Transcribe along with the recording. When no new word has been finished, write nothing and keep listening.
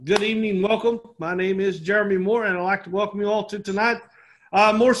Good evening. Welcome. My name is Jeremy Moore, and I'd like to welcome you all to tonight.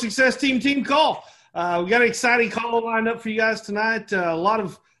 More Success Team Call. We got an exciting call lined up for you guys tonight. A lot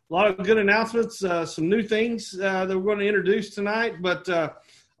of good announcements, some new things that we're going to introduce tonight. But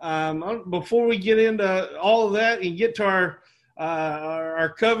before we get into all of that and get to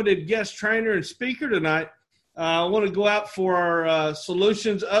our coveted guest trainer and speaker tonight, I want to go out for our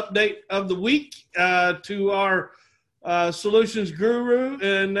solutions update of the week to our solutions guru,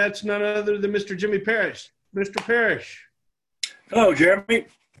 and that's none other than Mr. Jimmy Parrish. Mr. Parrish. Hello, Jeremy.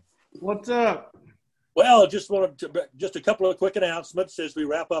 What's up? Well, just a couple of quick announcements as we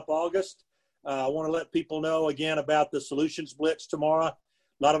wrap up August. I want to let people know again about the Solutions Blitz tomorrow. A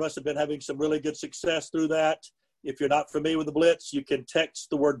lot of us have been having some really good success through that. If you're not familiar with the Blitz, you can text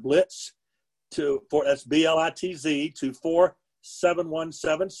the word Blitz that's BLITZ to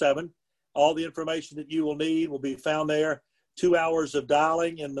 47177. All the information that you will need will be found there. 2 hours of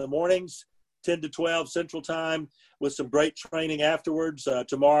dialing in the mornings, 10 to 12 Central Time, with some great training afterwards.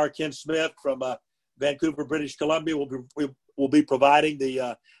 Tomorrow, Ken Smith from Vancouver, British Columbia will be providing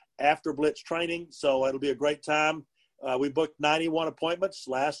the after Blitz training, so it'll be a great time. We booked 91 appointments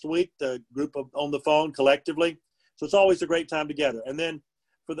last week, the group on the phone collectively, so it's always a great time together. And then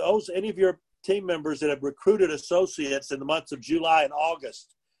for any of your team members that have recruited associates in the months of July and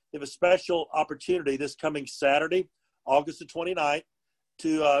August, we have a special opportunity this coming Saturday, August the 29th,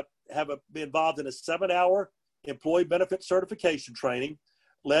 to be involved in a 7-hour employee benefit certification training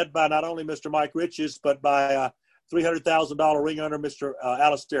led by not only Mr. Mike Riches, but by $300,000 ring owner, Mr.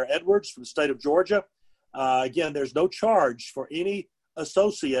 Alistair Edwards from the state of Georgia. Again, there's no charge for any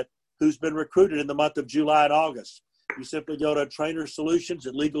associate who's been recruited in the month of July and August. You simply go to Trainer Solutions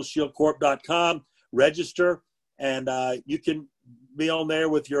at LegalShieldCorp.com, register, and you can be on there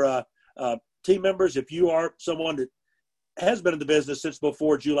with your team members. If you are someone that has been in the business since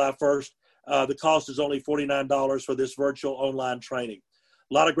before July 1st, the cost is only $49 for this virtual online training.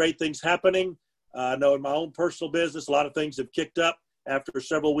 A lot of great things happening. I know in my own personal business, a lot of things have kicked up after a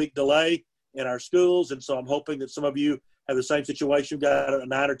several-week delay in our schools, and so I'm hoping that some of you have the same situation. We've got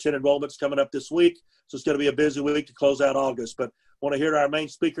 9 or 10 enrollments coming up this week, so it's going to be a busy week to close out August. But I want to hear our main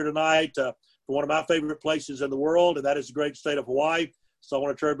speaker tonight for one of my favorite places in the world, and that is the great state of Hawaii. So I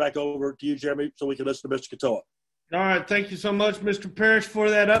want to turn it back over to you, Jeremy, so we can listen to Mr. Katoa. All right. Thank you so much, Mr. Parrish, for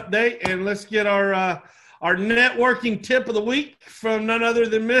that update. And let's get our networking tip of the week from none other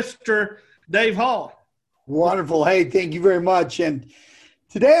than Mr. Dave Hall. Wonderful. Hey, thank you very much. And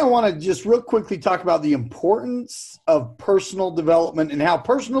today I want to just real quickly talk about the importance of personal development and how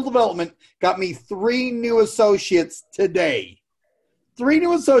personal development got me 3 new associates today. 3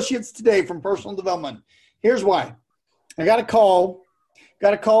 new associates today from personal development. Here's why. I got a call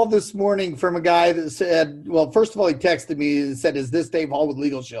this morning from a guy that said, well, first of all, he texted me and said, "Is this Dave Hall with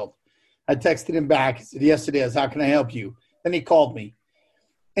LegalShield?" I texted him back. He said, "Yes, it is. How can I help you?" Then he called me.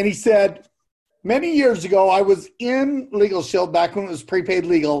 And he said, "Many years ago, I was in LegalShield back when it was prepaid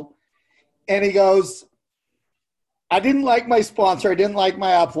legal." And he goes, "I didn't like my sponsor. I didn't like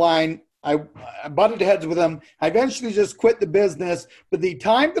my upline. I butted heads with him. I eventually just quit the business. But the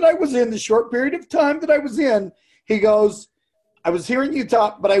time that I was in, the short period of time that I was in," he goes, "I was hearing you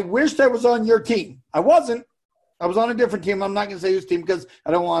talk, but I wished I was on your team." I wasn't. I was on a different team. I'm not going to say whose team because I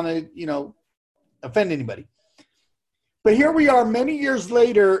don't want to, offend anybody. But here we are many years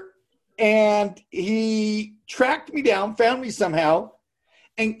later, and he tracked me down, found me somehow,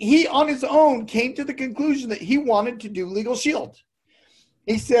 and he on his own came to the conclusion that he wanted to do LegalShield.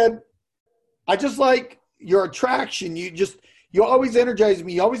 He said, "I just like your attraction. You always energize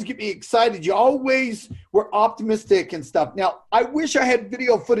me. You always get me excited. You always were optimistic and stuff." Now, I wish I had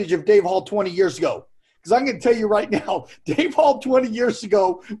video footage of Dave Hall 20 years ago, because I'm going to tell you right now, Dave Hall 20 years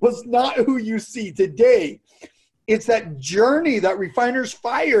ago was not who you see today. It's that journey, that refiner's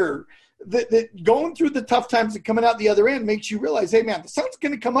fire, that going through the tough times and coming out the other end makes you realize, hey, man, the sun's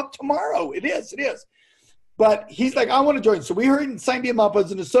going to come up tomorrow. It is. But he's like, "I want to join." So we heard and signed him up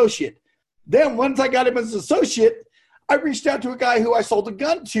as an associate. Then once I got him as an associate, I reached out to a guy who I sold a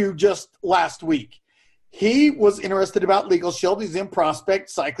gun to just last week. He was interested about LegalShield. He's in Prospect,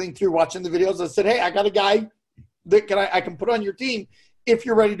 cycling through, watching the videos. I said, "Hey, I got a guy that I can put on your team if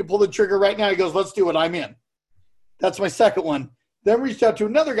you're ready to pull the trigger right now." He goes, "Let's do it. I'm in." That's my second one. Then reached out to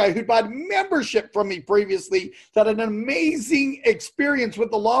another guy who'd bought membership from me previously, that had an amazing experience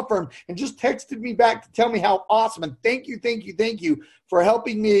with the law firm, and just texted me back to tell me how awesome. And thank you for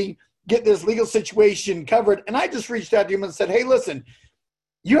helping me get this legal situation covered. And I just reached out to him and said, "Hey, listen,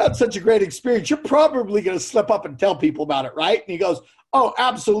 you had such a great experience. You're probably going to slip up and tell people about it, right?" And he goes, "Oh,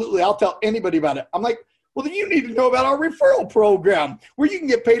 absolutely. I'll tell anybody about it." I'm like, Well, then you need to know about our referral program where you can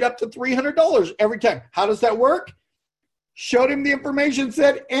get paid up to $300 every time. How does that work? Showed him the information,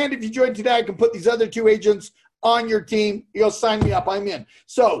 said, and if you join today, I can put these other 2 agents on your team. He goes, sign me up, I'm in.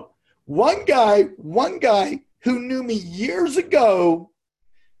 So one guy who knew me years ago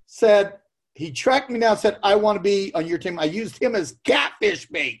said, he tracked me down, said, I want to be on your team. I used him as catfish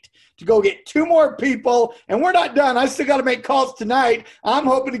bait to go get 2 more people, and we're not done. I still got to make calls tonight. I'm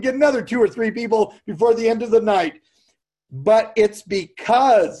hoping to get another 2 or 3 people before the end of the night. But it's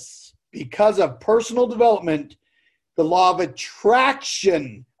because of personal development, the law of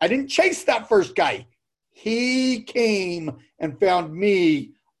attraction. I didn't chase that first guy. He came and found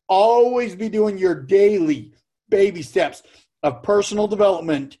me. Always be doing your daily baby steps of personal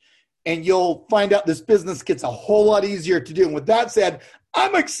development, and you'll find out this business gets a whole lot easier to do. And with that said,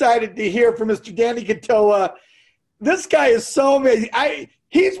 I'm excited to hear from Mr. Danny Katoa. This guy is so amazing.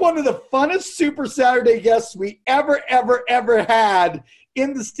 He's one of the funnest Super Saturday guests we ever had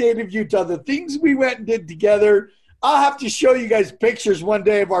in the state of Utah. The things we went and did together, I'll have to show you guys pictures one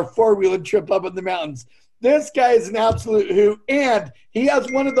day of our 4-wheeling trip up in the mountains. This guy is an absolute hoot, and he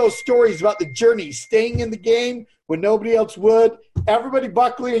has one of those stories about the journey, staying in the game when nobody else would. Everybody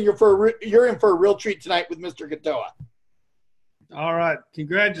buckle in, you're in for a real treat tonight with Mr. Katoa. All right.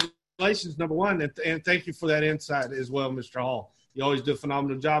 Congratulations, number one, and thank you for that insight as well, Mr. Hall. You always do a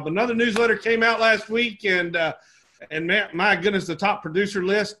phenomenal job. Another newsletter came out last week, and my goodness, the top producer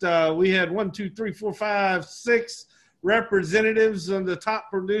list, we had 6 representatives on the top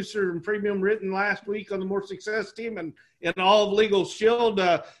producer and premium written last week on the More Success team and in all of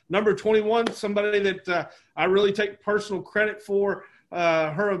LegalShield. Number 21, somebody that I really take personal credit for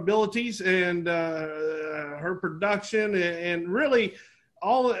her abilities and her production and really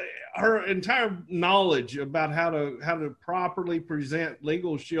all her entire knowledge about how to properly present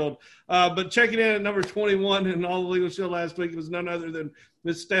LegalShield. But checking in at number 21 in all of LegalShield last week was none other than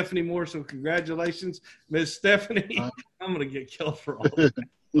Miss Stephanie Moore. So congratulations, Miss Stephanie. I'm going to get killed for all of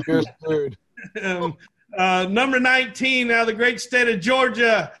that. Number 19 out of the great state of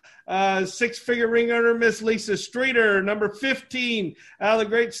Georgia, 6-figure ring earner, Miss Lisa Streeter. Number 15 out of the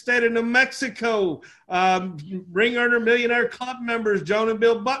great state of New Mexico, ring earner, Millionaire Club members, Joan and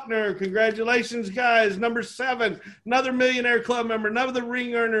Bill Buckner. Congratulations, guys. Number 7, another Millionaire Club member, another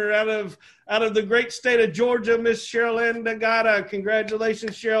ring earner out of the great state of Georgia, Miss Cheryl Ann Nagata.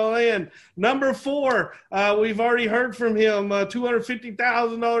 Congratulations, Cheryl Ann. Number 4, we've already heard from him,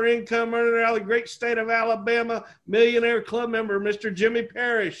 $250,000 income earner out of the great state of Alabama, Millionaire Club member, Mr. Jimmy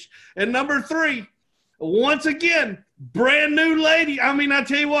Parrish. And number 3, once again, brand new lady. I mean, I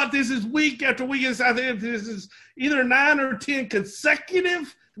tell you what, this is week after week. I think this is either 9 or 10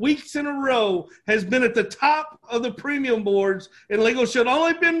 consecutive weeks in a row has been at the top of the premium boards in LegalShield.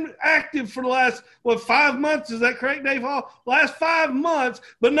 Only been active for the last, 5 months? Is that correct, Dave Hall? Last 5 months.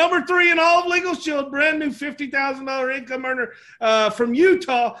 But number 3 in all of LegalShield, brand new $50,000 income earner from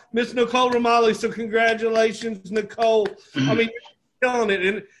Utah, Miss Nicole Romali. So congratulations, Nicole. I mean, killing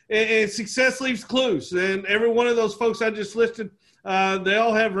it. And success leaves clues. And every one of those folks I just listed, they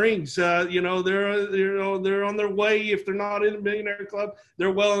all have rings. They're on their way. If they're not in the Millionaire Club,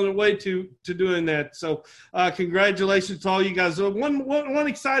 they're well on their way to doing that. So congratulations to all you guys. One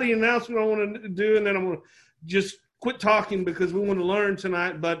exciting announcement I want to do, and then I'm going to just quit talking because we want to learn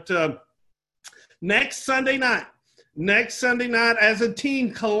tonight. But next Sunday night, as a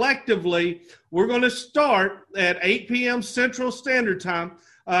team collectively, we're going to start at 8 p.m. Central Standard Time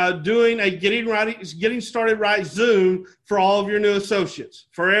doing a Getting Started Right Zoom for all of your new associates,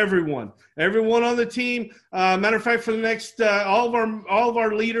 for everyone on the team. Matter of fact, for the next all of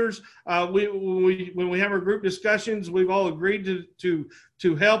our leaders, when we have our group discussions, we've all agreed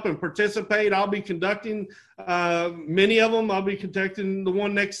to help and participate. I'll be conducting many of them. I'll be conducting the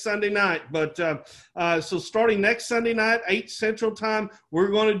one next Sunday night. But so starting next Sunday night, 8 Central Time,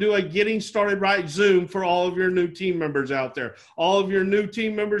 we're going to do a Getting Started Right Zoom for all of your new team members out there, all of your new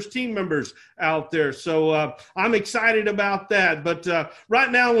team members out there. So I'm excited about that. But right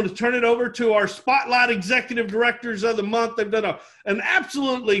now, I want to turn it over to our Spotlight Executive Directors of the Month. They've done an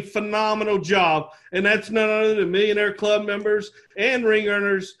absolutely phenomenal job, and that's none other than Millionaire Club members and ring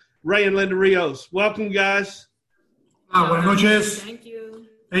earners, Ray and Linda Rios. Welcome, guys. Buenas noches. Thank you.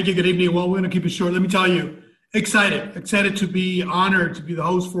 Thank you. Good evening. Well, we're going to keep it short. Let me tell you, excited to be honored to be the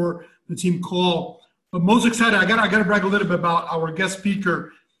host for the team call. But most excited, I got to brag a little bit about our guest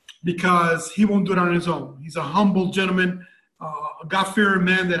speaker because he won't do it on his own. He's a humble gentleman, a God-fearing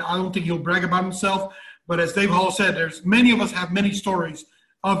man that I don't think he'll brag about himself. But as Dave Hall said, there's many of us have many stories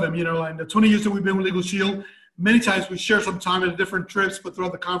of him. In the 20 years that we've been with LegalShield, many times we share some time at different trips, but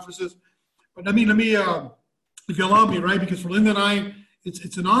throughout the conferences. But let me, if you allow me, right? Because for Linda and I,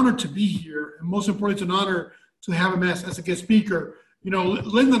 it's an honor to be here, and most importantly, it's an honor to have him as a guest speaker. You know,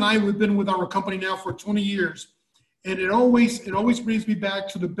 Linda and I, we've been with our company now for 20 years, and it always brings me back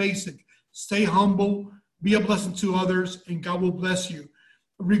to the basic: stay humble, be a blessing to others, and God will bless you,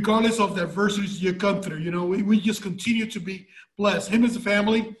 regardless of the adversities you come through. You know, we just continue to be blessed. Him as a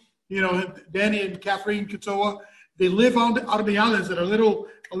family, you know, Danny and Catherine Katoa, they live out of the islands. And a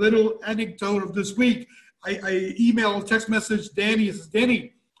little anecdote of this week, I emailed, text message Danny. It says,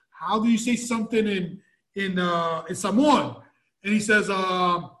 Danny, how do you say something in Samoan? And he says,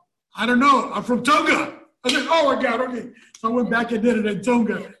 I don't know. I'm from Tonga. I said, oh my God, okay. So I went back and did it in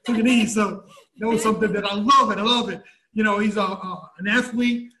Tonganese. So that was something that I love it. You know, he's an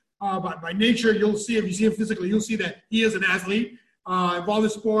athlete by nature. You'll see, if you see him physically, you'll see that he is an athlete, involved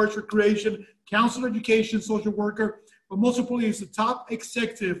in sports, recreation, counselor, education, social worker. But most importantly, he's the top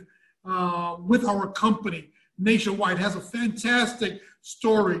executive with our company nationwide. Has a fantastic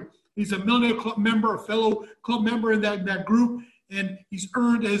story. He's a Millionaire Club member, a fellow club member in that group, and he's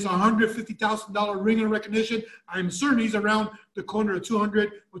earned his $150,000 ring of recognition. I'm certain he's around the corner of 200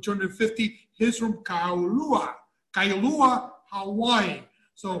 or 250. He's from Kailua, Hawaii.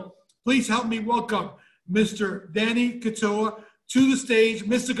 So please help me welcome Mr. Danny Katoa to the stage.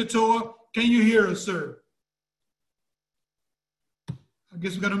 Mr. Katoa, can you hear us, sir? I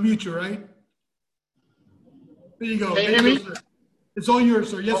guess we got to mute you, right? There you go. Can you hear me? Sir. It's all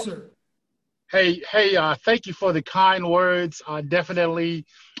yours, sir. Yes, sir. Hey, thank you for the kind words. Definitely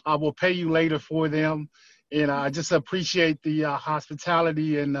will pay you later for them. And I just appreciate the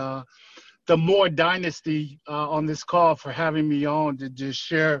hospitality and the Moore Dynasty on this call for having me on to just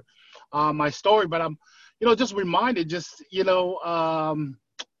share my story. But I'm, just reminded,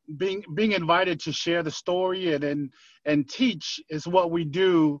 being invited to share the story and teach is what we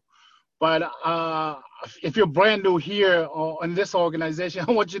do. But if you're brand new here in this organization,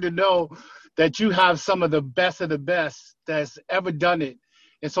 I want you to know that you have some of the best that's ever done it.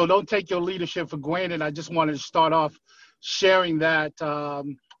 And so don't take your leadership for granted. I just wanted to start off sharing that.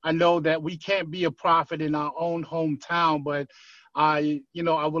 I know that we can't be a prophet in our own hometown, but I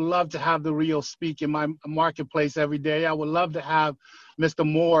would love to have the real speak in my marketplace every day. I would love to have Mr.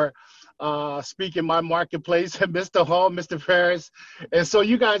 Moore speak in my marketplace, and Mr. Hall, Mr. Ferris. And so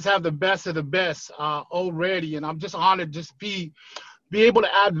you guys have the best of the best already. And I'm just honored to just be able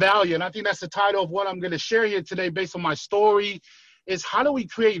to add value. And I think that's the title of what I'm going to share here today based on my story is how do we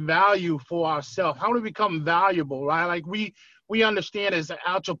create value for ourselves? How do we become valuable, right? Like we understand as an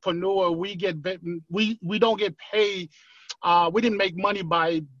entrepreneur, we don't get paid. We didn't make money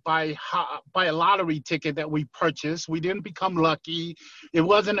by a lottery ticket that we purchased. We didn't become lucky. It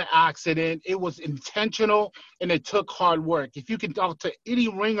wasn't an accident. It was intentional, and it took hard work. If you can talk to any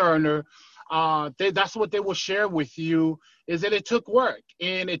ring earner, that's what they will share with you, is that it took work,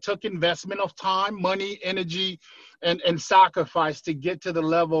 and it took investment of time, money, energy, and sacrifice to get to the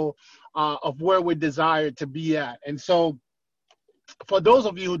level of where we desire to be at. And so for those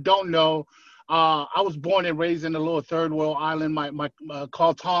of you who don't know, I was born and raised in a little third world island,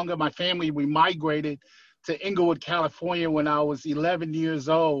 called Tonga. My family, we migrated to Inglewood, California when I was 11 years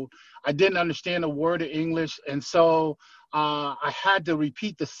old. I didn't understand a word of English, and so I had to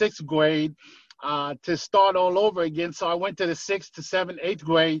repeat the 6th grade to start all over again. So I went to the 6th to 7th, 8th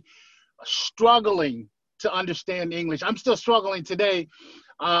grade, struggling to understand English. I'm still struggling today.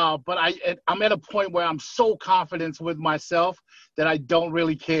 But I'm at a point where I'm so confident with myself that I don't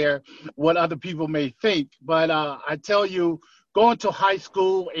really care what other people may think. But I tell you, going to high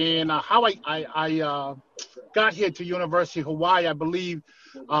school and how I got here to University of Hawaii, I believe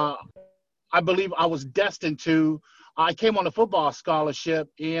I was destined to. I came on a football scholarship,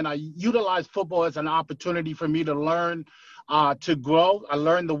 and I utilized football as an opportunity for me to learn, to grow. I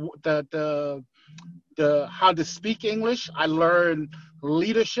learned the how to speak English. I learned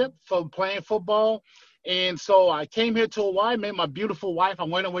leadership from playing football. And so I came here to Hawaii, met my beautiful wife. I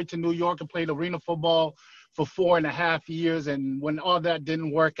went away to New York and played arena football for 4.5 years. And when all that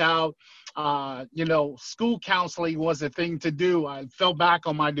didn't work out, school counseling was a thing to do. I fell back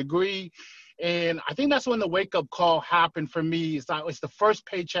on my degree. And I think that's when the wake-up call happened for me. It's the first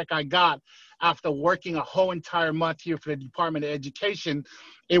paycheck I got after working a whole entire month here for the Department of Education.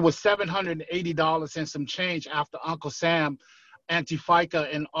 It was $780 and some change after Uncle Sam, Auntie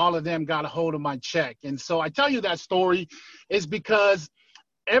FICA, and all of them got a hold of my check. And so I tell you that story is because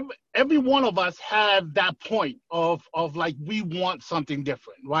every one of us have that point of like we want something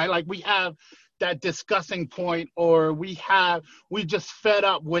different, right? Like we have that discussing point, or we just fed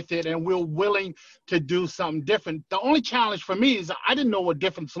up with it and we're willing to do something different. The only challenge for me is I didn't know what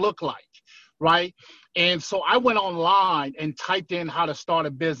difference looked like, right? And so I went online and typed in how to start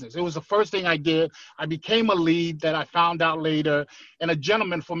a business. It was the first thing I did. I became a lead that I found out later, and a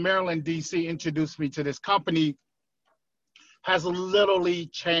gentleman from Maryland, D.C. introduced me to this company. Has literally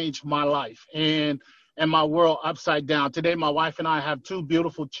changed my life and my world upside down. Today, my wife and I have two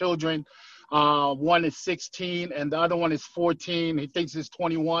beautiful children. One is 16 and the other one is 14. He thinks he's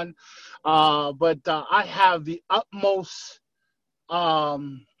 21. But I have the utmost, try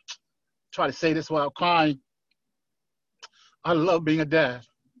to say this without crying. I love being a dad.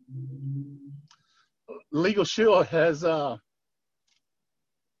 LegalShield has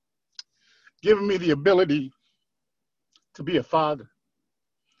given me the ability to be a father.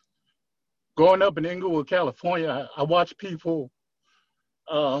 Growing up in Inglewood, California, I watched people,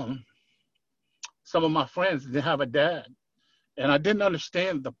 some of my friends didn't have a dad. And I didn't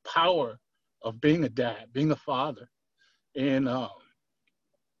understand the power of being a dad, being a father. And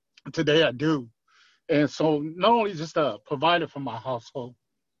today I do. And so not only just a provider for my household,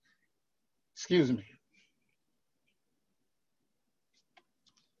 excuse me,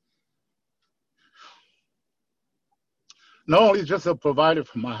 not only just a provider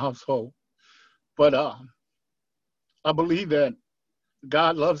for my household, but I believe that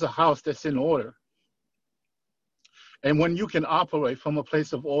God loves a house that's in order. And when you can operate from a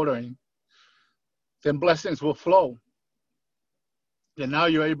place of ordering, then blessings will flow. And now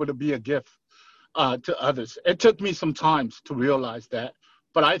you're able to be a gift to others. It took me some time to realize that,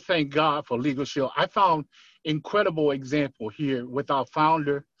 but I thank God for LegalShield. I found incredible example here with our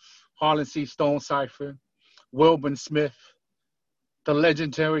founder, Harlan C. Stone Cipher, Wilburn Smith, the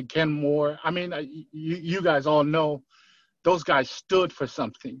legendary Ken Moore. I mean, you guys all know those guys stood for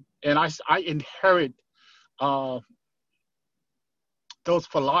something. And I inherit those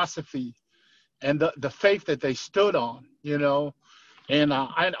philosophy and the faith that they stood on, you know, and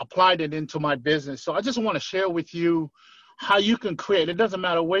I applied it into my business. So I just want to share with you how you can create. It doesn't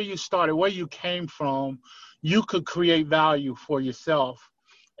matter where you started, where you came from, you could create value for yourself.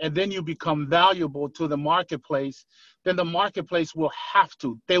 And then you become valuable to the marketplace, then the marketplace will have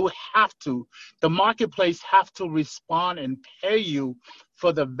to, the marketplace have to respond and pay you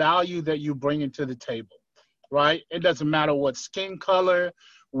for the value that you bring into the table, right? It doesn't matter what skin color,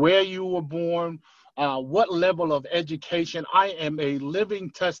 where you were born, what level of education. I am a living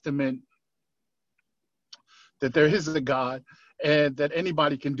testament that there is a God and that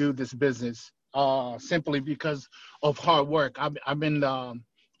anybody can do this business simply because of hard work. I've been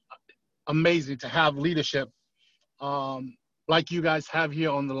amazing to have leadership like you guys have here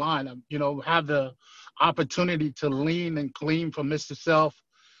on the line. You know, have the opportunity to lean and glean from Mr. Self,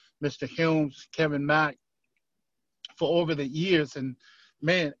 Mr. Humes, Kevin Mack for over the years. And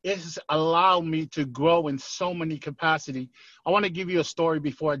man, it's allowed me to grow in so many capacity. I want to give you a story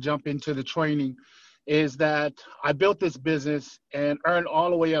before I jump into the training, is that I built this business and earned all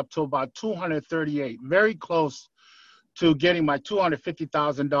the way up to about 238, very close to getting my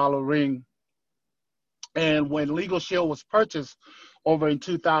 $250,000 ring. And when LegalShield was purchased over in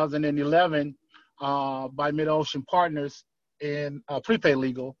 2011 by Mid-Ocean Partners in Prepaid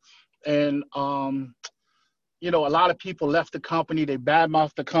Legal, and you know, a lot of people left the company, they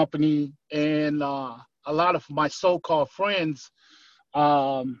badmouthed the company, and a lot of my so-called friends,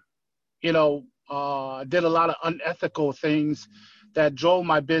 you know, did a lot of unethical things that drove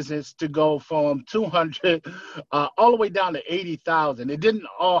my business to go from 200 all the way down to 80,000. It didn't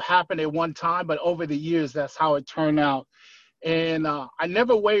all happen at one time, but over the years, that's how it turned out. And I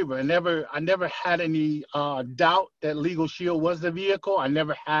never wavered. I never had any doubt that LegalShield was the vehicle. I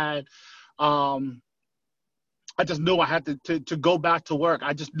never had. I just knew I had to go back to work.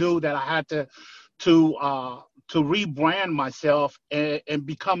 I just knew that I had to rebrand myself and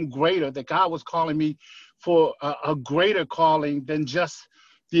become greater, that God was calling me for a greater calling than just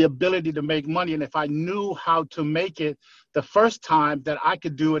the ability to make money. And if I knew how to make it the first time, that I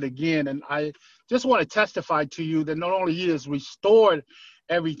could do it again. And I just want to testify to you that not only He has restored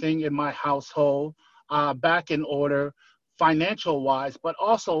everything in my household back in order, financial wise, but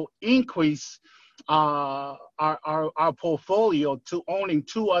also increase our portfolio to owning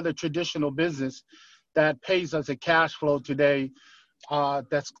two other traditional business that pays us a cash flow today.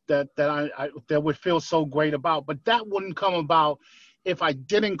 That would feel so great about, but that wouldn't come about if I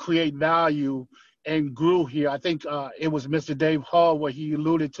didn't create value and grew here. I think it was Mr. Dave Hall where he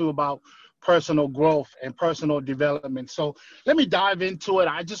alluded to about personal growth and personal development. So let me dive into it.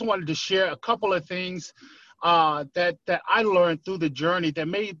 I just wanted to share a couple of things that I learned through the journey that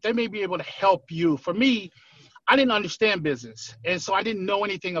may be able to help you. For me, I didn't understand business, and so I didn't know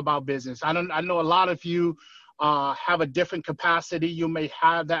anything about business. I know a lot of you have a different capacity. You may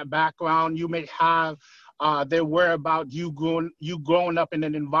have that background. You may have their whereabouts. You growing up in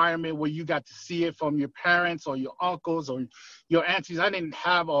an environment where you got to see it from your parents or your uncles or your aunties. I didn't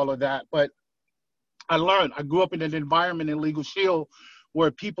have all of that, but I learned. I grew up in an environment in LegalShield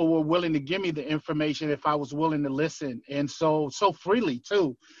where people were willing to give me the information if I was willing to listen, and so freely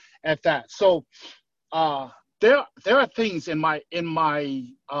too, at that. So there are things in my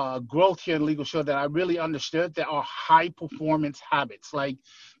growth here in LegalShield that I really understood that are high performance habits. Like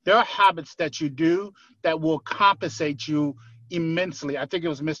there are habits that you do that will compensate you immensely. I think it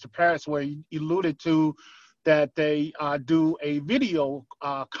was Mr. Paris where he alluded to that they do a video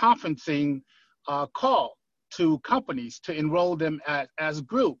conferencing call to companies to enroll them as a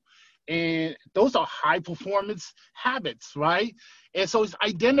group. And those are high performance habits, right? And so it's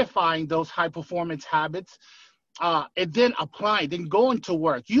identifying those high performance habits and then applying, then going to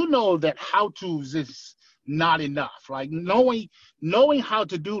work. You know that how-tos is not enough. Like knowing how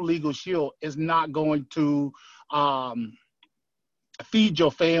to do LegalShield is not going to feed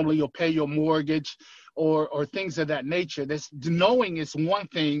your family or pay your mortgage or things of that nature. This knowing is one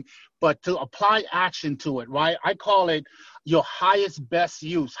thing, but to apply action to it, right? I call it your highest best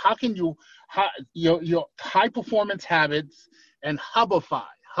use. How can you your high performance habits and Hubify.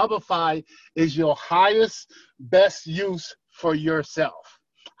 Hubify is your highest best use for yourself.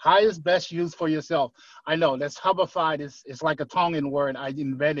 Highest best use for yourself. I know that's Hubified is like a Tongan word I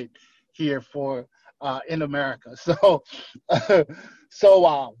invented here for in America. So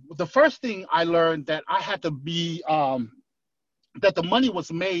the first thing I learned that I had to be that the money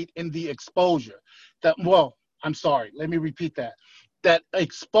was made in the exposure. I'm sorry, let me repeat that. That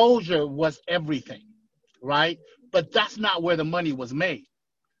exposure was everything, right? But that's not where the money was made.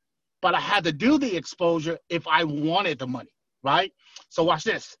 But I had to do the exposure if I wanted the money, right? So watch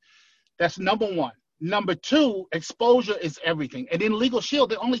this. That's number one. Number two, exposure is everything. And in LegalShield,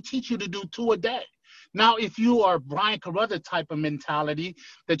 they only teach you to do 2 a day. Now, if you are Brian Carruthers type of mentality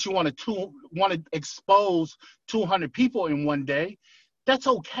that you want to expose 200 people in one day, that's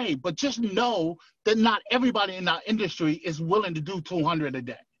okay. But just know that not everybody in our industry is willing to do 200 a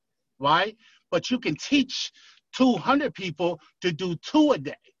day, right? But you can teach 200 people to do 2 a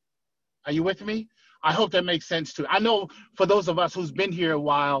day. Are you with me? I hope that makes sense too. I know for those of us who's been here a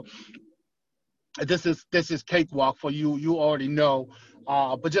while, this is cakewalk for you. You already know,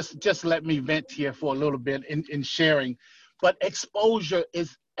 but just let me vent here for a little bit in sharing. But exposure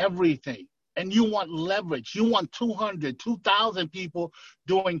is everything. And you want leverage. You want 200, 2,000 people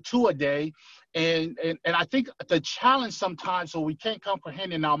doing 2 a day. And I think the challenge sometimes, so we can't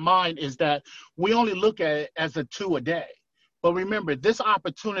comprehend in our mind, is that we only look at it as a 2 a day. But remember, this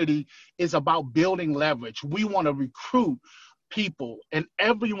opportunity is about building leverage. We want to recruit people, and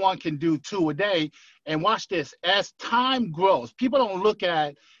everyone can do 2 a day. And watch this, as time grows, people don't look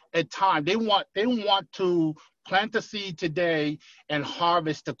at time. They want to plant the seed today and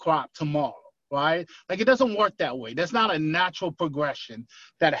harvest the crop tomorrow, right? Like it doesn't work that way. That's not a natural progression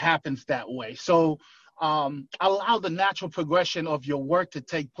that happens that way. So allow the natural progression of your work to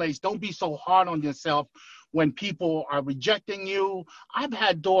take place. Don't be so hard on yourself when people are rejecting you. I've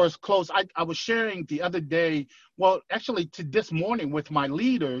had doors closed. I was sharing the other day, well, actually to this morning with my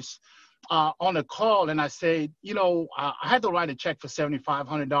leaders on a call, and I said, I had to write a check for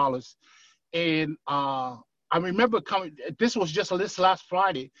 $7,500. And I remember this was just this last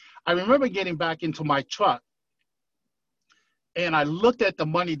Friday. I remember getting back into my truck, and I looked at the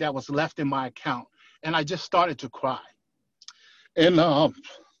money that was left in my account, and I just started to cry. And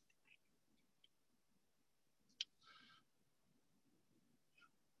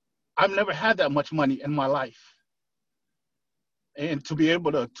I've never had that much money in my life. And to be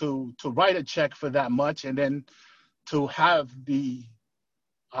able to write a check for that much, and then to have the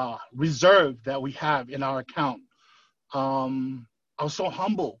reserve that we have in our account, I was so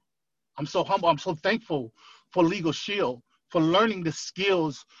humble. I'm so humble. I'm so thankful for LegalShield, for learning the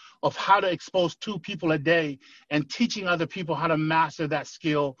skills of how to expose 2 people a day and teaching other people how to master that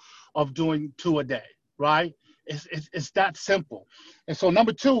skill of doing 2 a day, right? It's that simple. And so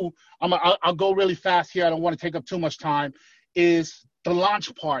number 2, I'll go really fast here. I don't want to take up too much time, is the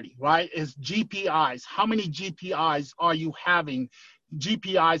launch party, right? Is GPIs. How many GPIs are you having?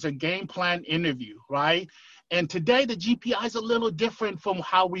 GPIs are game plan interview, right? And today the GPI is a little different from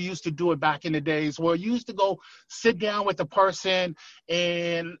how we used to do it back in the days, where you used to go sit down with the person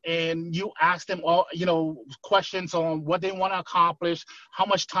and you ask them all, questions on what they want to accomplish, how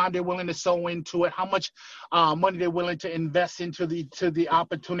much time they're willing to sow into it, how much money they're willing to invest into the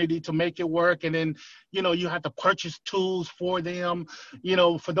opportunity to make it work. And then, you have to purchase tools for them.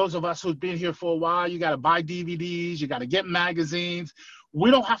 For those of us who've been here for a while, you got to buy DVDs, you got to get magazines. We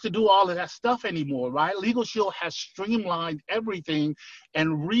don't have to do all of that stuff anymore, right? LegalShield has streamlined everything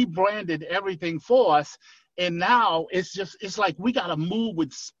and rebranded everything for us. And now it's like we got to move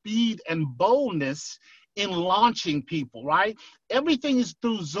with speed and boldness in launching people, right? Everything is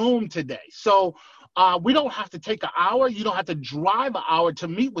through Zoom today. So we don't have to take an hour. You don't have to drive an hour to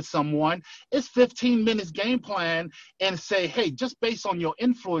meet with someone. It's 15 minutes game plan and say, hey, just based on your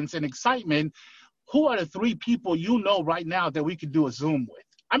influence and excitement, who are the 3 people right now that we could do a Zoom with?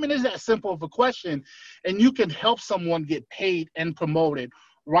 I mean, it's that simple of a question, and you can help someone get paid and promoted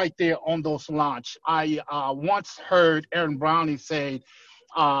right there on those launch. I once heard Aaron Browning say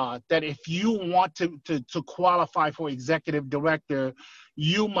that if you want to qualify for executive director,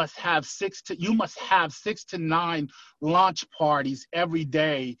 you must have 6 to 9 launch parties every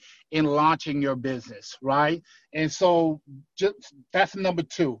day in launching your business, right? And so that's number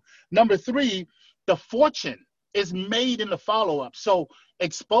 2. Number 3, the fortune is made in the follow-up. So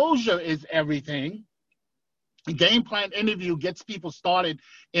exposure is everything. Game plan interview gets people started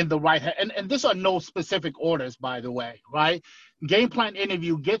in the right, and these are no specific orders, by the way, right? Game plan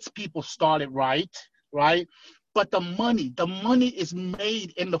interview gets people started right? But the money is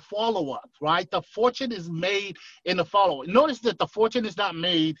made in the follow-up, right? The fortune is made in the follow-up. Notice that the fortune is not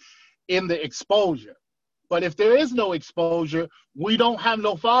made in the exposure. But if there is no exposure, we don't have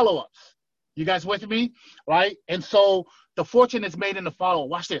no follow-ups. You guys with me, right? And so the fortune is made in the follow-up.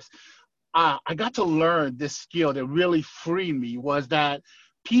 Watch this. I got to learn this skill that really freed me, was that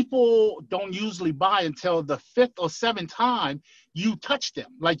people don't usually buy until the 5th or 7th time you touch them,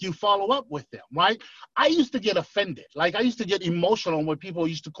 like you follow up with them, right? I used to get offended. Like, I used to get emotional when people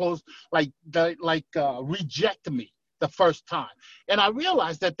used to reject me the first time. And I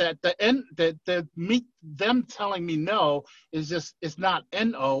realized that them telling me no is it's not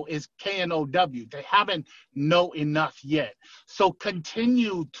N-O, it's K-N-O-W. They haven't know enough yet. So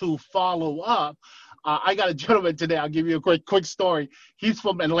continue to follow up. I got a gentleman today. I'll give you a quick story. He's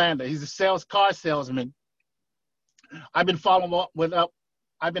from Atlanta. He's a car salesman. I've been following up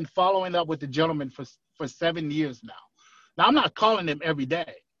with the gentleman for 7 years now. Now, I'm not calling him every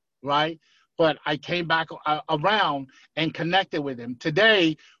day, right? But I came back around and connected with him.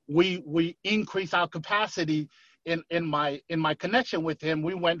 Today, we increase our capacity in my connection with him.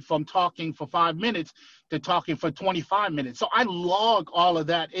 We went from talking for 5 minutes to talking for 25 minutes. So I log all of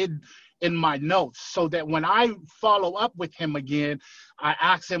that in my notes, so that when I follow up with him again, I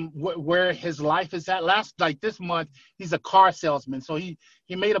ask him where his life is at. This month, he's a car salesman. So he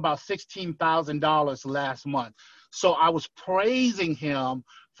made about $16,000 last month. So I was praising him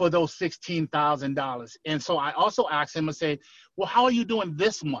for those $16,000. And so I also asked him and say, well, how are you doing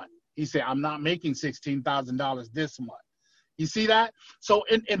this month? He said, I'm not making $16,000 this month. You see that? So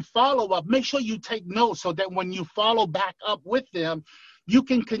in follow-up, make sure you take notes so that when you follow back up with them, you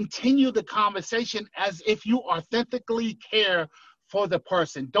can continue the conversation as if you authentically care for the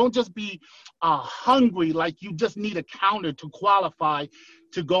person. Don't just be hungry like you just need a counter to qualify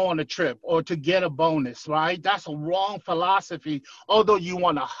to go on a trip or to get a bonus, right? That's a wrong philosophy, although you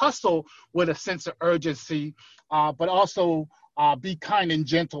want to hustle with a sense of urgency, but also be kind and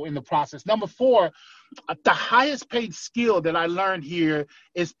gentle in the process. Number 4, the highest paid skill that I learned here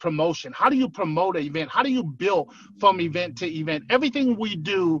is promotion. How do you promote an event? How do you build from event to event? Everything we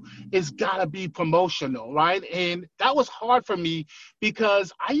do is gotta be promotional, right? And that was hard for me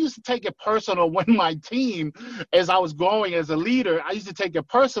because I used to take it personal when my team, as I was growing as a leader, I used to take it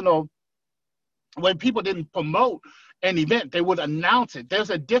personal when people didn't promote an event. They would announce it.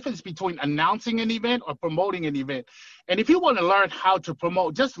 There's a difference between announcing an event or promoting an event. And if you want to learn how to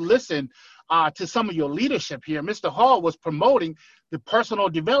promote, just listen to some of your leadership here. Mr. Hall was promoting the personal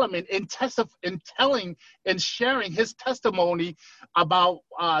development in telling and sharing his testimony about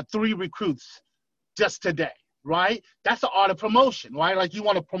 3 recruits just today, right? That's the art of promotion, right? Like, you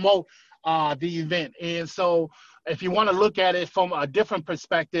want to promote the event. And so if you want to look at it from a different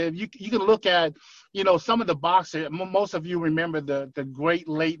perspective, you can look at, some of the boxers. Most of you remember the great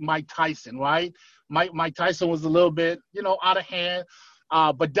late Mike Tyson, right? Mike Tyson was a little bit, out of hand.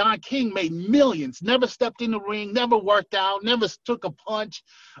 But Don King made millions, never stepped in the ring, never worked out, never took a punch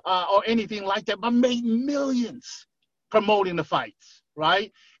or anything like that, but made millions promoting the fights,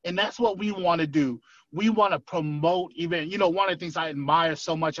 right? And that's what we want to do. We want to promote even, one of the things I admire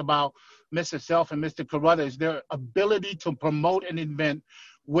so much about Mr. Self and Mr. Carruthers is their ability to promote an event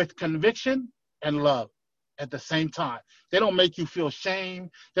with conviction and love at the same time. They don't make you feel shame.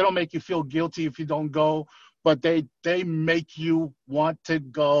 They don't make you feel guilty if you don't go, but they make you want to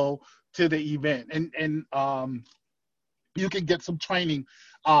go to the event. And you can get some training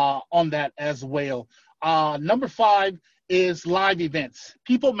on that as well. Number 5 is live events.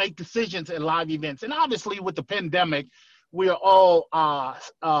 People make decisions at live events. And obviously with the pandemic, we are all,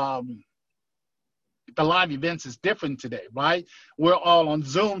 the live events is different today, right? We're all on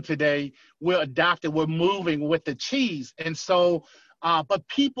Zoom today. We're adapted. We're moving with the cheese. And so, but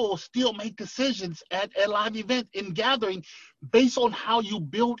people still make decisions at a live event in gathering based on how you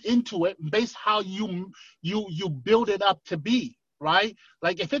build into it, based how you build it up to be, right?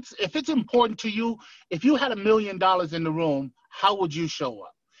 Like if it's important to you, if you had $1 million in the room, how would you show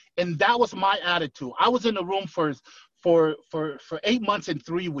up? And that was my attitude. I was in the room for 8 months and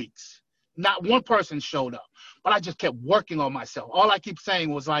 3 weeks. Not one person showed up, but I just kept working on myself. All I keep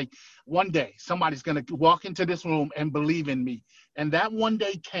saying was like, one day somebody's going to walk into this room and believe in me. And that one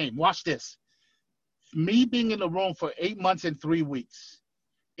day came. Watch this. Me being in the room for 8 months and 3 weeks.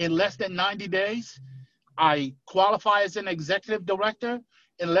 In less than 90 days, I qualify as an executive director.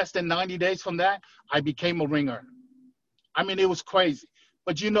 In less than 90 days from that, I became a ring earner. I mean, it was crazy.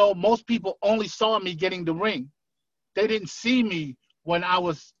 But most people only saw me getting the ring. They didn't see me when I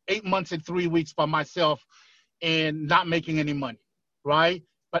was 8 months and 3 weeks by myself and not making any money, right?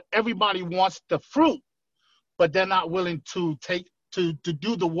 But everybody wants the fruit, but they're not willing to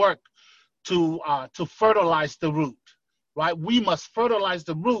do the work to fertilize the root, right? We must fertilize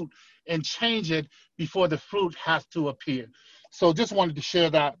the root and change it before the fruit has to appear. So just wanted to share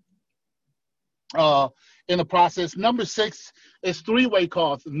that in the process. Number 6 is 3-way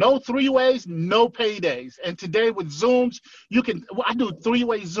calls. No 3-ways, no paydays. And today with Zooms, I do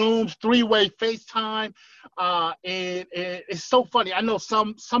 3-way Zooms, 3-way FaceTime, and it's so funny. I know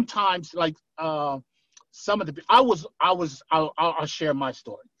sometimes like some of the I'll share my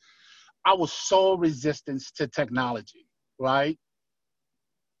story. I was so resistant to technology, right?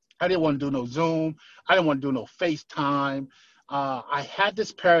 I didn't want to do no Zoom. I didn't want to do no FaceTime. I had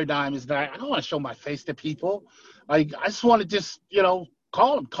this paradigm is that I don't want to show my face to people. Like I just want to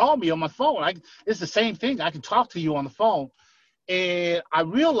call me on my phone. It's the same thing. I can talk to you on the phone. And I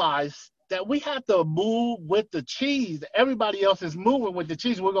realized that we have to move with the cheese. Everybody else is moving with the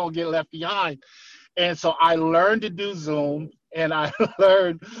cheese. We're going to get left behind. And so I learned to do Zoom and I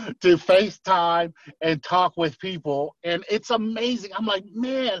learned to FaceTime and talk with people. And it's amazing. I'm like,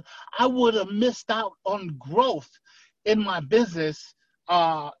 man, I would have missed out on growth in my business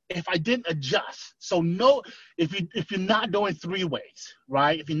if I didn't adjust. So if you're not doing 3-ways,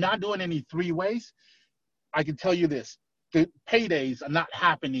 right? If you're not doing any 3-ways, I can tell you this, the paydays are not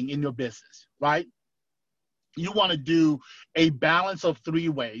happening in your business, right? You want to do a balance of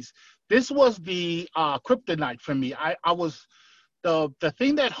 3-ways. This was the kryptonite for me. I was the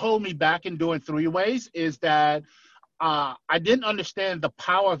thing that held me back in doing 3-ways is that I didn't understand the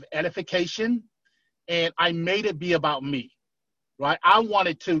power of edification. And I made it be about me, right? I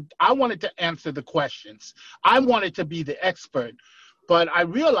wanted to answer the questions. I wanted to be the expert, but I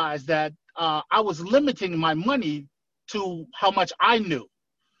realized that I was limiting my money to how much I knew.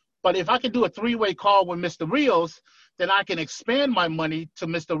 But if I could do a 3-way call with Mr. Rios, then I can expand my money to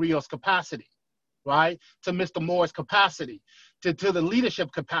Mr. Rios' capacity, right? To Mr. Moore's capacity, to the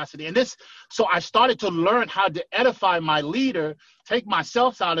leadership capacity. And so I started to learn how to edify my leader, take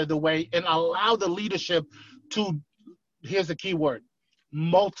myself out of the way, and allow the leadership to, here's the key word,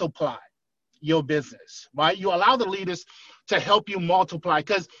 multiply your business, right? You allow the leaders to help you multiply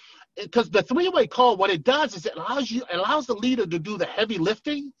because the 3-way call, what it does is it allows the leader to do the heavy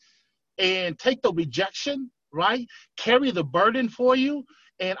lifting and take the rejection, right? Carry the burden for you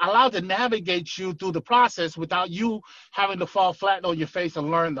and allow to navigate you through the process without you having to fall flat on your face and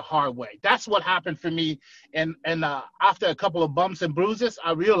learn the hard way. That's what happened for me. And after a couple of bumps and bruises,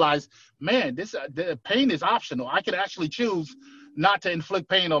 I realized, man, the pain is optional. I can actually choose not to inflict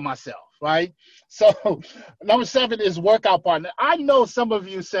pain on myself, right? So number 7 is workout partner. I know some of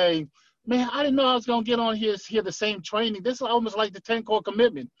you say, man, I didn't know I was going to get on here the same training. This is almost like the 10-core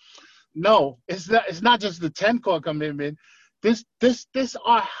commitment. No, it's not just the 10-core commitment. This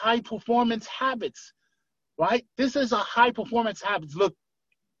are high performance habits, right? This is a high performance habits. Look,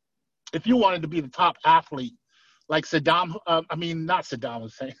 if you wanted to be the top athlete, like Usain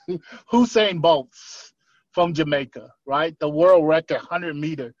Bolt from Jamaica, right? The world record 100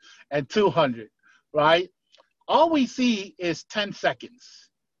 meter and 200, right? All we see is 10 seconds.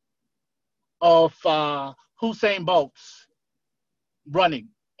 of Usain Bolt's running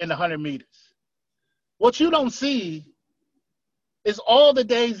in the 100 meters. What you don't see is all the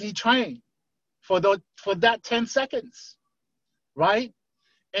days he trained for that 10 seconds, right?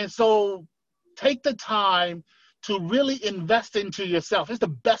 And so take the time to really invest into yourself. It's the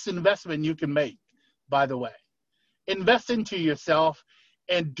best investment you can make, by the way. Invest into yourself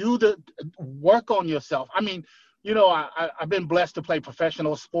and do the work on yourself. I mean, you know, I've been blessed to play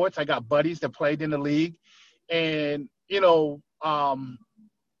professional sports. I got buddies that played in the league. And, you know,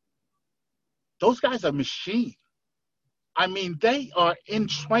 those guys are machines. I mean, they are in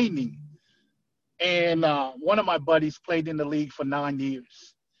training. And one of my buddies played in the league for 9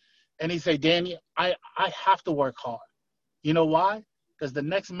 years. And he said, Danny, I have to work hard. You know why? Because the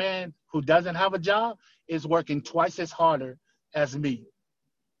next man who doesn't have a job is working twice as harder as me.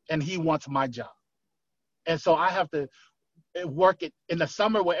 And he wants my job. And so I have to work it in the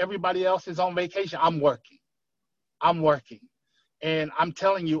summer where everybody else is on vacation. I'm working. And I'm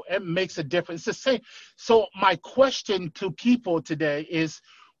telling you, it makes a difference. It's the same. So my question to people today is,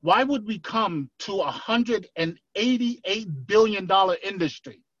 why would we come to a $188 billion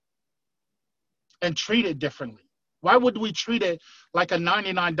industry and treat it differently? Why would we treat it like a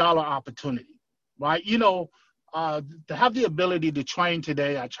 $99 opportunity, right? You know, to have the ability to train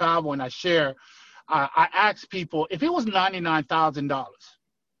today, I travel and I share. I ask people, if it was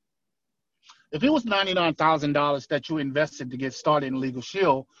 $99,000, that you invested to get started in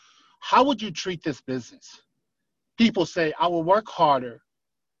LegalShield, how would you treat this business? People say, I will work harder.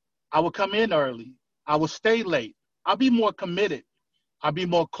 I will come in early. I will stay late. I'll be more committed. I'll be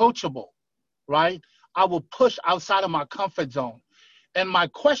more coachable, right? I will push outside of my comfort zone. And my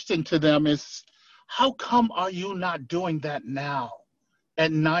question to them is, how come are you not doing that now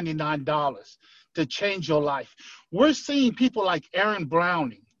at $99 to change your life? We're seeing people like Aaron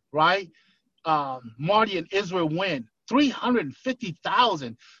Browning, right? Marty and Israel win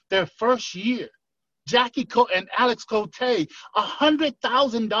 $350,000 their first year. Jackie and Alex Cote,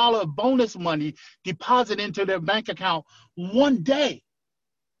 $100,000 bonus money deposited into their bank account one day.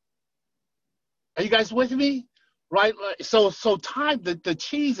 Are you guys with me? Right? So time, the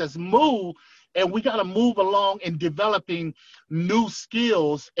cheese has moved, and we got to move along in developing new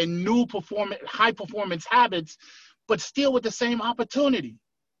skills and new high performance habits, but still with the same opportunity,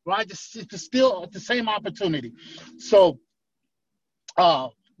 right? It's still the same opportunity. So,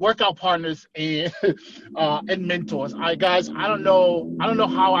 workout partners and mentors. Guys, I don't know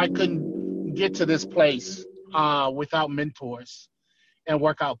how I couldn't get to this place without mentors and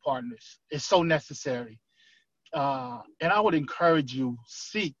workout partners. It's so necessary. And I would encourage you,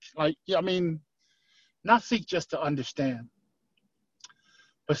 seek, not seek just to understand,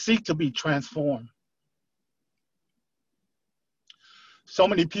 but seek to be transformed. So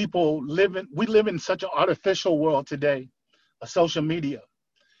many people we live in such an artificial world today, of social media,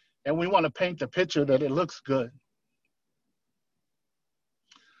 and we want to paint the picture that it looks good.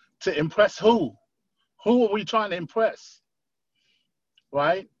 To impress who? Who are we trying to impress?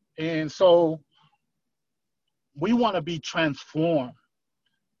 Right? And so we want to be transformed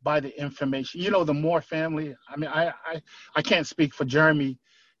by the information. You know, the Moore family, I mean, I can't speak for Jeremy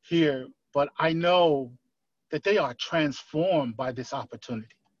here, but I know that they are transformed by this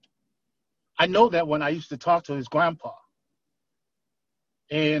opportunity. I know that when I used to talk to his grandpa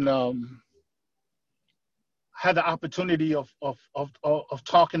and had the opportunity of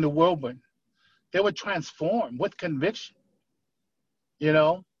talking to Wilburn, they were transformed with conviction. You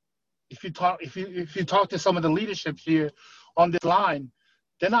know, if you talk to some of the leadership here on this line,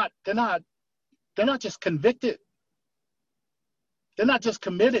 they're not just convicted. They're not just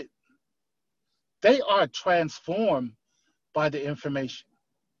committed. They are transformed by the information.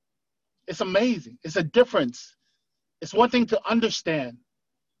 It's amazing. It's a difference. It's one thing to understand,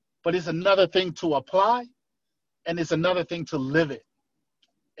 but it's another thing to apply, and it's another thing to live it.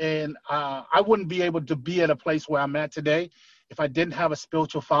 And I wouldn't be able to be at a place where I'm at today if I didn't have a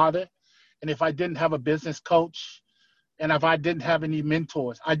spiritual father, and if I didn't have a business coach, and if I didn't have any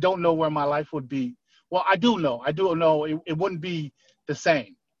mentors. I don't know where my life would be. Well, I do know it wouldn't be the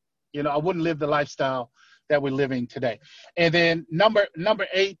same. You know, I wouldn't live the lifestyle that we're living today. And then number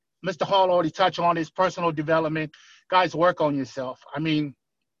 8, Mr. Hall already touched on, is personal development. Guys, work on yourself. I mean,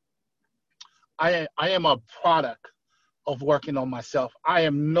 I am a product of working on myself. I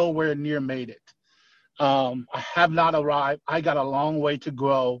am nowhere near made it. I have not arrived. I got a long way to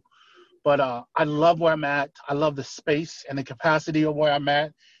grow, but I love where I'm at. I love the space and the capacity of where I'm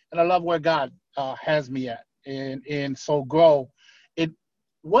at, and I love where God has me at. And so grow.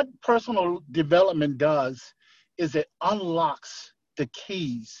 What personal development does is it unlocks the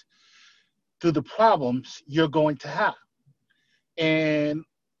keys through the problems you're going to have. And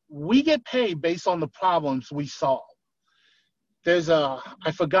we get paid based on the problems we solve.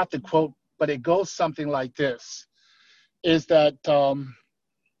 I forgot the quote, but it goes something like this, is that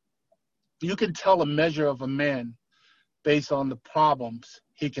you can tell a measure of a man based on the problems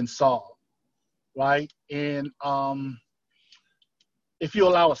he can solve, right? And if you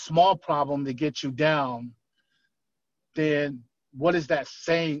allow a small problem to get you down, then what is that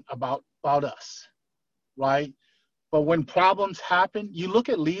saying about us, right? But when problems happen, you look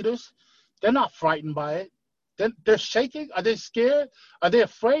at leaders, they're not frightened by it. They're shaking. Are they scared? Are they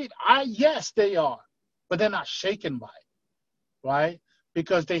afraid? Yes, they are, but they're not shaken by it, right?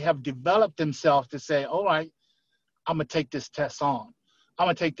 Because they have developed themselves to say, all right, I'm going to take this test on. I'm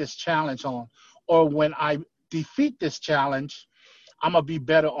going to take this challenge on. Or when I defeat this challenge, I'm going to be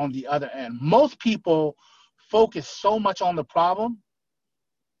better on the other end. Most people focus so much on the problem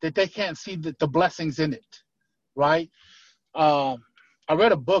that they can't see the blessings in it, right? I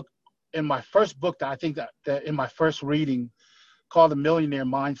read a book in my first book that I think that in my first reading called The Millionaire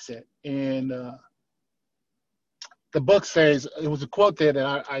Mindset. And the book says, it was a quote there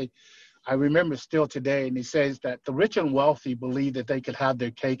that I remember still today. And he says that the rich and wealthy believe that they could have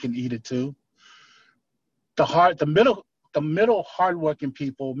their cake and eat it too. The middle hardworking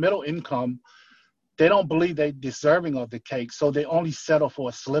people, middle income, they don't believe they're deserving of the cake. So they only settle for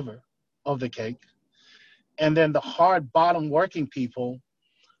a sliver of the cake. And then the hard bottom working people,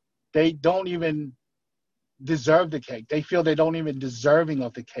 they don't even deserve the cake. They feel they don't even deserving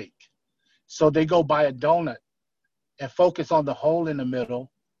of the cake. So they go buy a donut and focus on the hole in the middle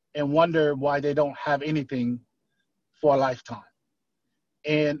and wonder why they don't have anything for a lifetime.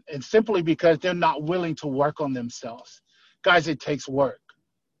 And simply because they're not willing to work on themselves. Guys, it takes work.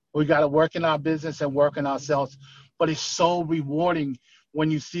 We got to work in our business and work on ourselves. But it's so rewarding when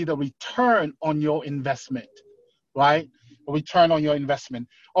you see the return on your investment, right? A return on your investment.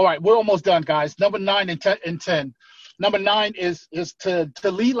 All right, we're almost done, guys. Number 9 and 10. Number 9 is to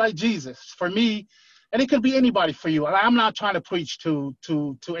lead like Jesus. For me, and it could be anybody for you. And I'm not trying to preach to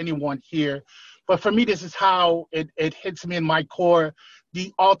anyone here, but for me, this is how it hits me in my core.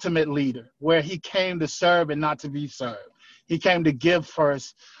 The ultimate leader, where he came to serve and not to be served. He came to give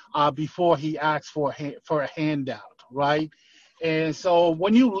first before he asked for a handout, right? And so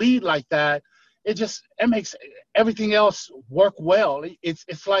when you lead like that, it makes everything else work well.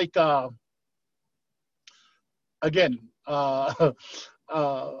 It's like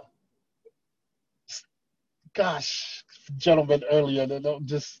gosh, gentleman earlier,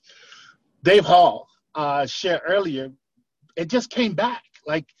 just Dave Hall shared earlier. It just came back.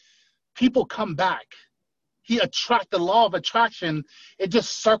 Like people come back. The law of attraction. It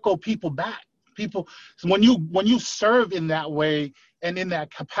just circled people back. People, when you serve in that way and in that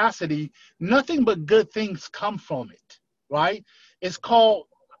capacity, nothing but good things come from it, right? It's called.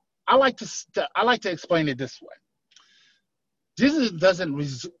 I like to explain it this way. Jesus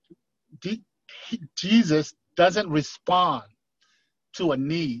doesn't respond to a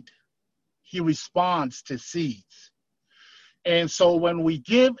need. He responds to seeds. And so when we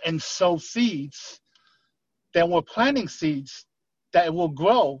give and sow seeds, then we're planting seeds that will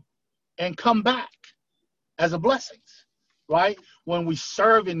grow and come back as a blessings, right? When we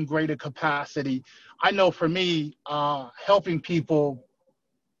serve in greater capacity, I know for me, helping people,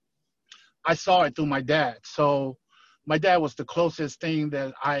 I saw it through my dad. So my dad was the closest thing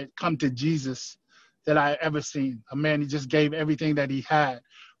that I come to Jesus that I ever seen. A man, he just gave everything that he had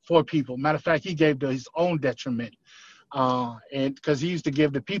for people. Matter of fact, he gave to his own detriment. And because he used to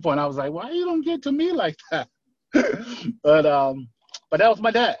give to people, and I was like, why you don't give to me like that? But that was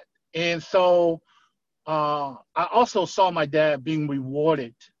my dad. And so I also saw my dad being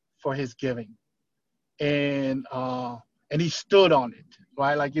rewarded for his giving, and he stood on it,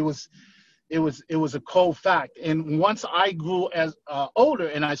 right? Like it was a cold fact. And once I grew as older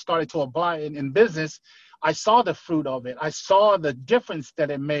and I started to apply it in business, I saw the fruit of it. I saw the difference that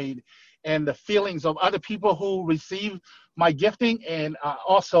it made and the feelings of other people who received my gifting, and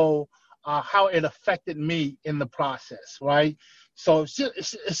also how it affected me in the process, right? So it's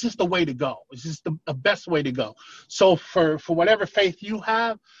just the way to go. It's just the best way to go. So for whatever faith you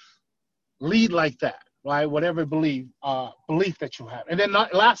have, lead like that, right? Whatever belief that you have. And then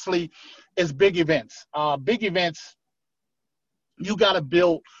lastly is big events. Big events, you got to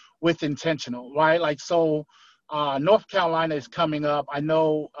build with intentional, right? Like, so North Carolina is coming up. I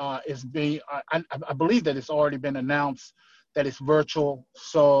know it's being, I believe that it's already been announced that it's virtual.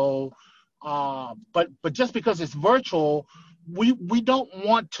 So, but just because it's virtual, we don't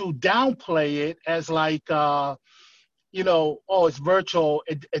want to downplay it as like, oh, it's virtual.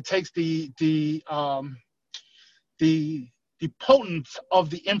 It takes the potence of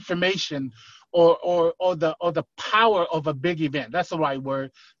the information or the power of a big event. That's the right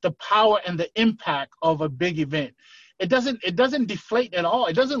word. The power and the impact of a big event. It doesn't deflate at all.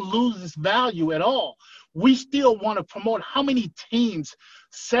 It doesn't lose its value at all. We still want to promote. How many teams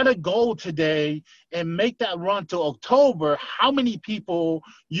set a goal today and make that run to October? How many people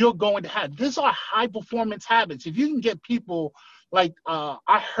you're going to have? These are high performance habits. If you can get people like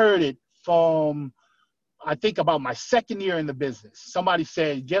I heard it from, I think about my second year in the business. Somebody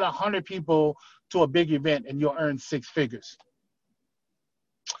said, get 100 people to a big event and you'll earn 6 figures.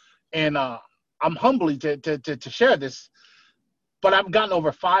 And I'm humbly to share this, but I've gotten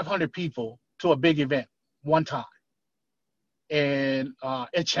over 500 people to a big event one time. And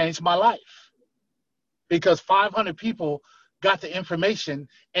it changed my life because 500 people got the information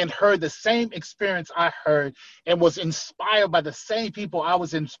and heard the same experience I heard and was inspired by the same people I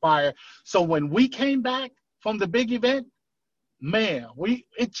was inspired. So when we came back from the big event, man,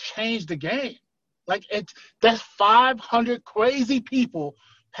 it changed the game. Like that's 500 crazy people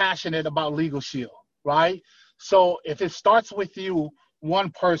passionate about LegalShield, right? So if it starts with you, one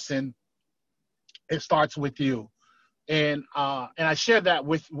person, it starts with you. And I share that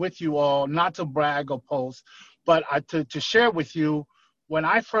with you all, not to brag or post, but to share with you, when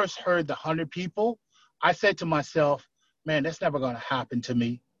I first heard the 100 people, I said to myself, man, that's never going to happen to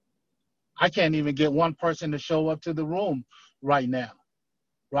me. I can't even get one person to show up to the room right now,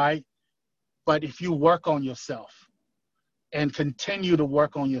 right? But if you work on yourself and continue to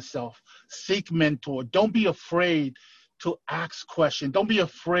work on yourself, seek mentor, don't be afraid to ask questions. Don't be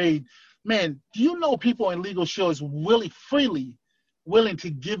afraid. Man, do you know people in LegalShield is freely willing to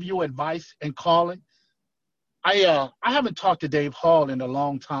give you advice and calling? I haven't talked to Dave Hall in a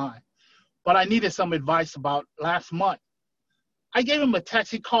long time, but I needed some advice about last month. I gave him a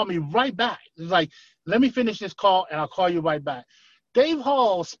text. He called me right back. He was like, let me finish this call and I'll call you right back. Dave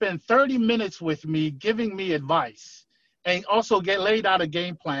Hall spent 30 minutes with me giving me advice and also laid out a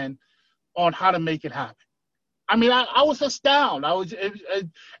game plan on how to make it happen. I mean, I was astounded.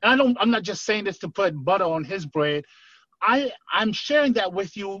 I'm not just saying this to put butter on his bread. I'm sharing that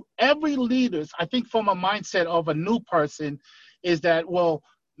with you. Every leader, I think from a mindset of a new person is that, well,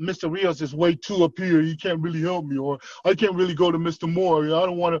 Mr. Rios is way too up here. He can't really help me, or I can't really go to Mr. Moore. I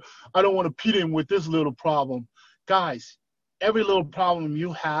don't want to pit him with this little problem. Guys, every little problem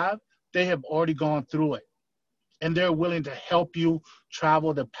you have, they have already gone through it. And they're willing to help you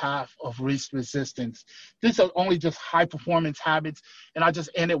travel the path of least resistance. These are only just high performance habits. And I just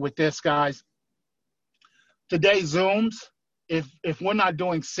end it with this, guys. Today, Zooms, if we're not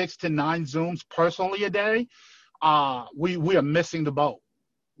doing 6 to 9 Zooms personally a day, we are missing the boat.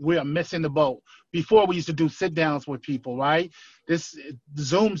 We are missing the boat. Before we used to do sit downs with people, right? This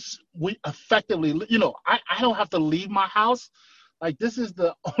Zooms, we effectively, I don't have to leave my house. Like, this is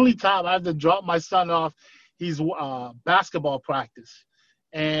the only time I have to drop my son off. He's basketball practice.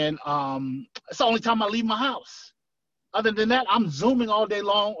 And it's the only time I leave my house. Other than that, I'm Zooming all day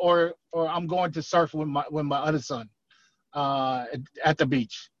long, or I'm going to surf with my other son at the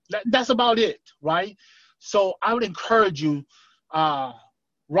beach. That's about it, right? So I would encourage you,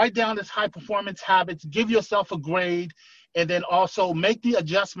 write down this high performance habits, give yourself a grade, and then also make the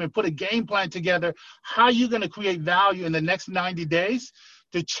adjustment, put a game plan together, how you're going to create value in the next 90 days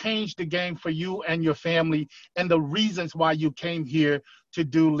to change the game for you and your family and the reasons why you came here to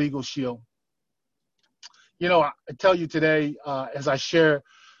do LegalShield. I tell you today, as I share,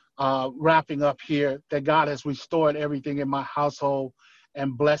 wrapping up here, that God has restored everything in my household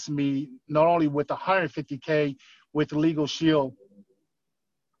and blessed me not only with $150K with LegalShield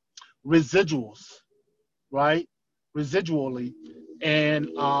residuals, right? Residually. And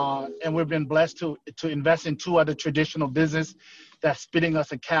we've been blessed to invest in 2 other traditional business that's spitting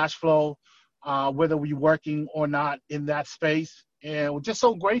us a cash flow, whether we're working or not in that space. And we're just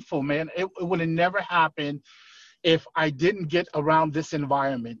so grateful, man. It would have never happened if I didn't get around this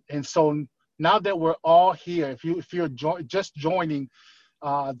environment. And so now that we're all here, if you're just joining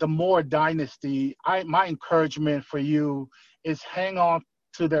the Moore Dynasty, my encouragement for you is hang on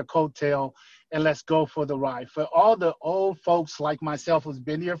to their coattail and let's go for the ride. For all the old folks like myself who's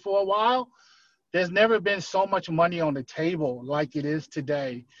been here for a while, there's never been so much money on the table like it is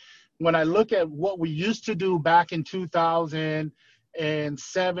today. When I look at what we used to do back in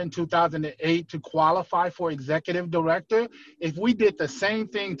 2007, 2008 to qualify for executive director, if we did the same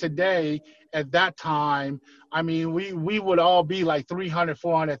thing today at that time, I mean, we would all be like 300,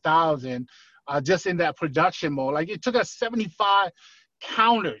 400,000 just in that production mode. Like, it took us 75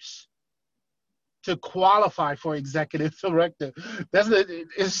 counters to qualify for executive director.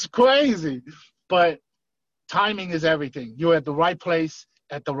 It's crazy, but timing is everything. You're at the right place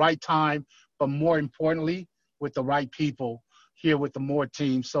at the right time, but more importantly, with the right people here with the Moore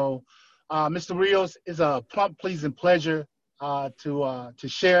team. So, Mr. Rios, it's a plump, pleasing pleasure to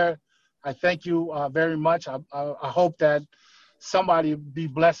share. I thank you very much. I hope that somebody be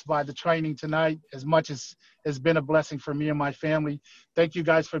blessed by the training tonight as much as it's been a blessing for me and my family. Thank you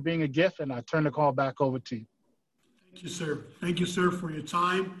guys for being a gift, and I turn the call back over to you. Thank you, sir. Thank you, sir, for your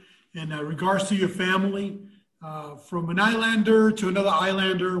time. And regards to your family, from an Islander to another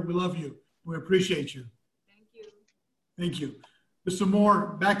Islander, we love you. We appreciate you. Thank you. Thank you. Mr.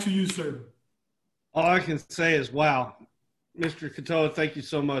 Moore, back to you, sir. All I can say is, wow, Mr. Katoa, thank you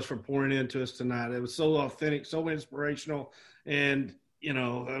so much for pouring into us tonight. It was so authentic, so inspirational. And, you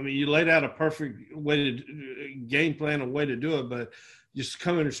know, I mean, you laid out a perfect way to game plan, a way to do it, but just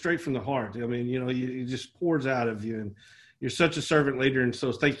coming straight from the heart. I mean, you know, it just pours out of you. And you're such a servant leader. And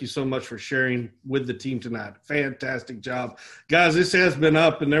so thank you so much for sharing with the team tonight. Fantastic job. Guys, this has been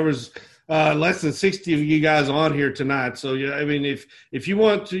up, and there was less than 60 of you guys on here tonight. So, yeah, I mean, if you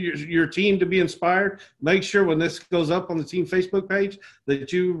want your team to be inspired, make sure when this goes up on the team Facebook page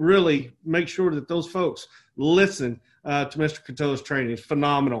that you really make sure that those folks listen to Mr. Katoa's training. It's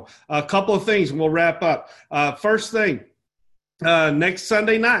phenomenal. A couple of things, and we'll wrap up. First thing, next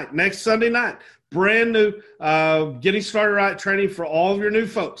Sunday night, brand new getting started right training for all of your new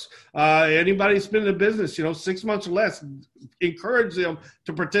folks. Anybody that's been in the business, 6 months or less, encourage them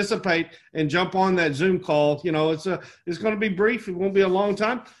to participate and jump on that Zoom call. It's going to be brief. It won't be a long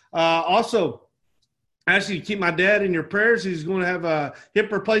time. Also, ask you to keep my dad in your prayers. He's going to have a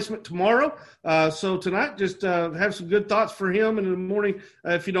hip replacement tomorrow. So tonight, just have some good thoughts for him. And in the morning,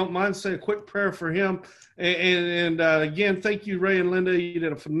 if you don't mind, say a quick prayer for him. And again, thank you, Ray and Linda. You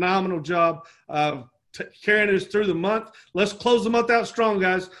did a phenomenal job carrying us through the month. Let's close the month out strong,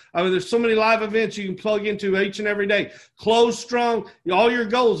 guys. I mean, there's so many live events you can plug into each and every day. Close strong. All your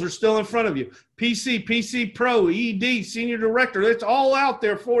goals are still in front of you. PC Pro, ED, Senior Director. It's all out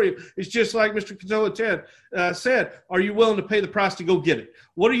there for you. It's just like Mr. Katoa said, are you willing to pay the price to go get it?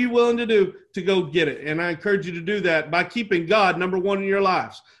 What are you willing to do to go get it? And I encourage you to do that by keeping God number one in your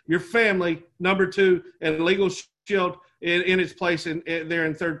lives, your family number two, and LegalShield in its place there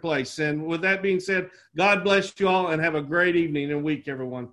in third place. And with that being said, God bless you all and have a great evening and week, everyone.